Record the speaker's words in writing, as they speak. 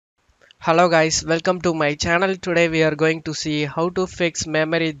Hello guys, welcome to my channel. Today we are going to see how to fix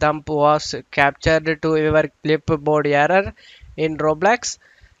memory dump was captured to your clipboard error in Roblox.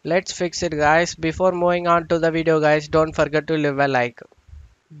 Let's fix it guys. Before moving on to the video guys, don't forget to leave a like.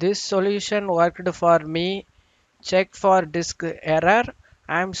 This solution worked for me. Check for disk error.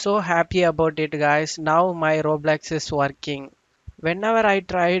 I'm so happy about it guys. Now my Roblox is working. Whenever I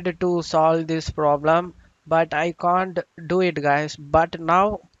tried to solve this problem, but I can't do it guys, but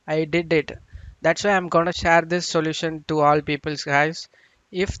now I did it. That's why I'm gonna share this solution to all people guys.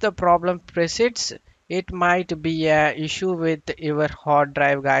 If the problem persists, it might be a issue with your hard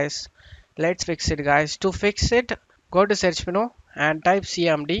drive guys. Let's fix it guys. To fix it, go to search menu and type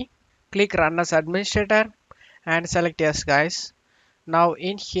cmd, click run as administrator and select yes guys. Now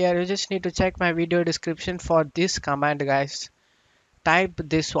in here you just need to check my video description for this command guys. Type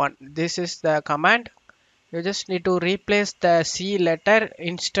this one. This is the command. You just need to replace the C letter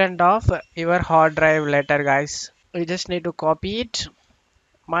instead of your hard drive letter guys. You just need to copy it.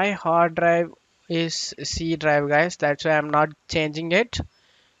 My hard drive is C drive guys, that's why I'm not changing it.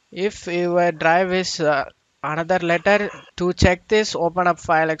 If your drive is another letter, to check this, open up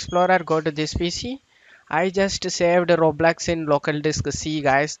file explorer, go to this PC. I just saved Roblox in local disk C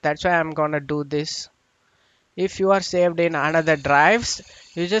guys, that's why I'm gonna do this. If you are saved in another drives,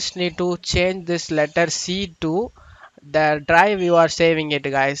 you just need to change this letter C to the drive you are saving it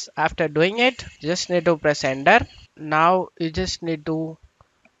guys. After doing it, just need to press enter. Now you just need to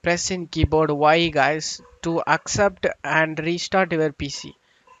press in keyboard Y guys to accept and restart your PC.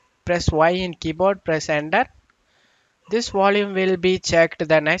 Press Y in keyboard, press enter. This volume will be checked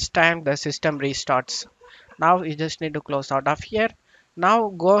the next time the system restarts. Now you just need to close out of here. Now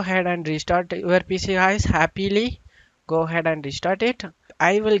go ahead and restart your PC guys happily. Go ahead and restart it.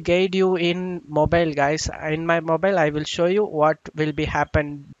 I will guide you in mobile guys. In my mobile I will show you what will be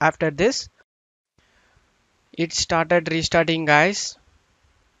happen after this. It started restarting guys.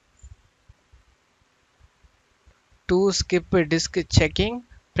 To skip disk checking,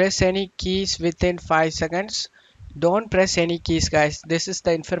 press any keys within 5 seconds. Don't press any keys guys. This is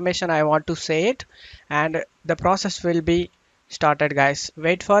the information I want to say it, and the process will be started guys.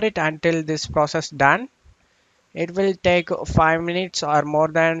 Wait for it until this process done. It will take 5 minutes or more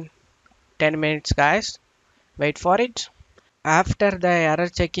than 10 minutes guys. Wait for it. After the error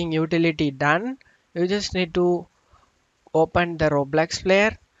checking utility done, you just need to open the Roblox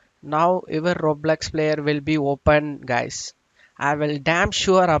player. Now your Roblox player will be open guys. I will damn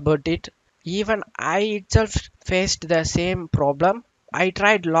sure about it. Even I itself faced the same problem. I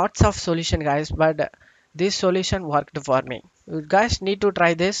tried lots of solution guys, but this solution worked for me. You guys need to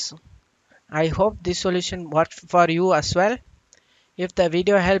try this. I hope this solution worked for you as well. If the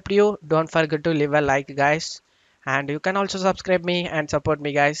video helped you, don't forget to leave a like guys, and you can also subscribe me and support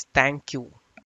me guys. Thank you.